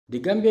The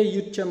Gambia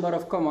Youth Chamber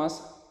of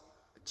Commerce,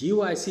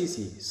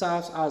 GYCC,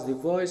 serves as the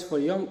voice for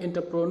young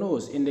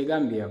entrepreneurs in the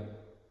Gambia.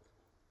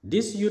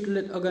 This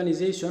youth-led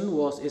organization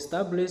was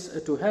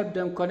established to help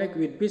them connect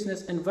with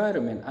business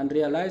environment and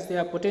realize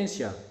their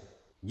potential.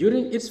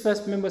 During its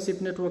first membership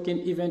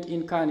networking event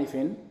in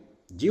Kanifing,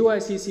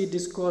 GYCC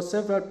discussed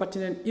several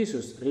pertinent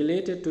issues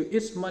related to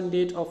its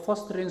mandate of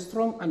fostering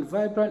strong and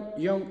vibrant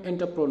young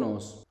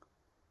entrepreneurs.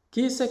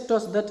 Key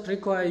sectors that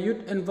require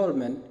youth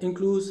involvement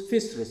include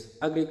fisheries,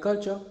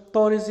 agriculture,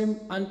 tourism,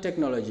 and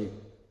technology.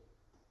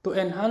 To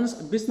enhance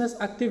business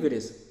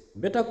activities,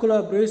 better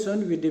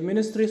collaboration with the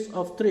Ministries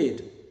of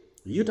Trade,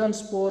 Youth and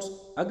Sports,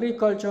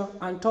 Agriculture,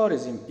 and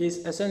Tourism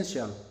is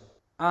essential,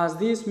 as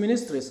these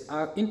ministries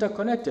are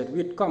interconnected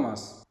with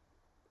commerce.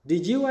 The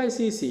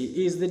GYCC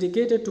is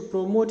dedicated to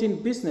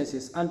promoting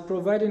businesses and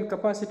providing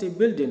capacity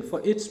building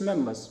for its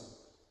members,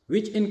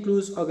 which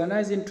includes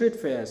organizing trade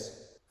fairs.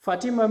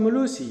 Fatima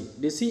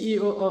Mulusi, the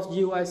CEO of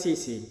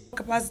GYCC.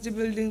 Capacity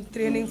building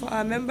training for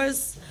our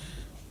members.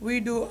 We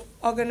do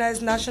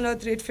organize national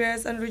trade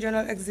fairs and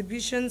regional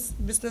exhibitions,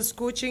 business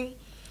coaching,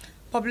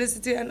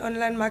 publicity and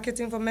online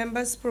marketing for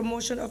members,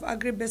 promotion of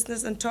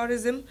agribusiness and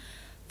tourism,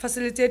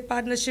 facilitate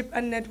partnership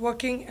and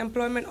networking,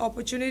 employment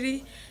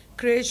opportunity,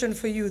 creation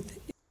for youth.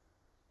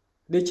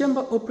 The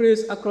Chamber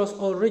operates across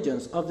all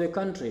regions of the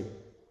country.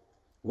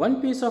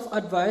 One piece of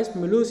advice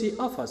Mulusi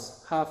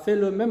offers her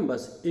fellow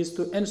members is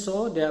to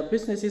ensure their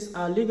businesses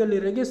are legally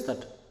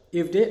registered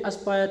if they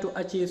aspire to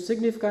achieve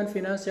significant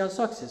financial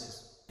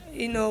successes.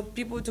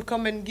 People to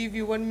come and give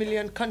you 1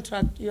 million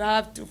contract, you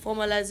have to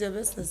formalize your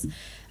business,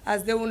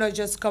 as they will not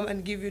just come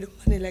and give you the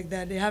money like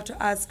that. They have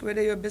to ask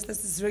whether your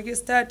business is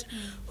registered,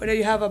 whether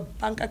you have a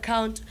bank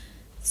account,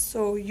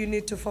 so you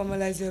need to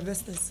formalize your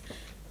business.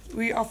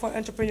 We offer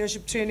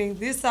entrepreneurship training.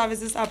 These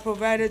services are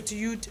provided to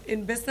youth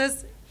in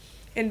business,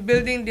 in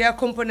building their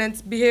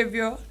components,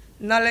 behavior,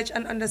 knowledge,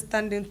 and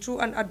understanding through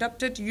an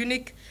adapted,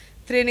 unique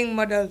training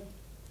model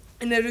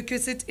in the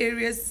requisite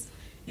areas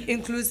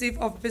inclusive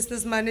of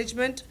business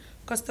management,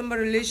 customer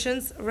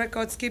relations,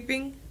 records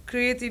keeping,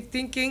 creative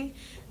thinking,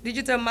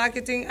 digital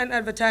marketing and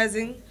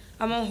advertising,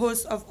 among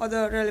hosts of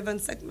other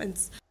relevant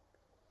segments.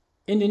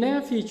 In the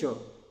near future,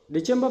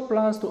 the Chamber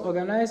plans to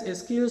organize a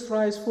Skills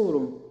Rise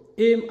Forum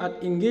aimed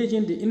at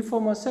engaging the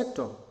informal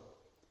sector,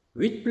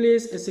 which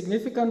plays a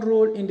significant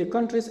role in the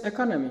country's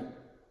economy.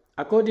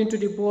 According to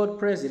the board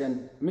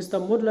president,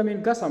 Mr.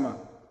 Modlamin Gassama,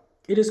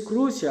 it is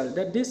crucial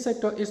that this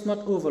sector is not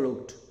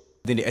overlooked.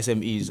 Then the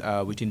SMEs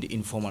are within the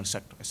informal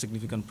sector, a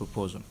significant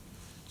proportion.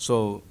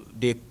 So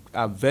they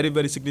are very,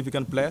 very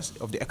significant players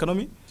of the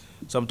economy.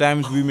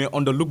 Sometimes we may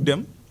underlook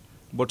them,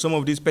 but some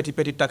of these petty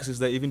taxes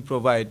they even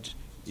provide,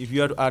 if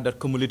you have to add that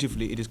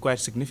cumulatively, it is quite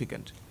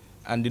significant.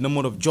 And the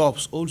number of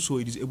jobs also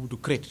it is able to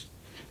create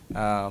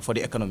for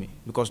the economy,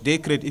 because they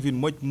create even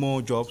much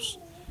more jobs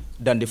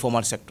than the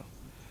formal sector.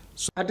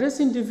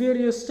 Addressing the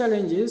various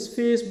challenges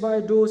faced by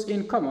those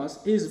in commerce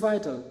is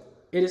vital.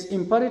 It is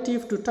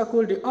imperative to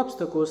tackle the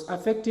obstacles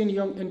affecting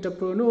young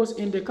entrepreneurs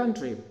in the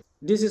country.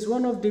 This is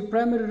one of the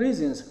primary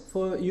reasons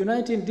for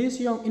uniting these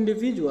young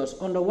individuals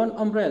under one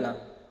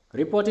umbrella.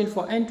 Reporting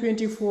for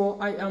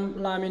N24, I am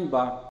Lamin Ba.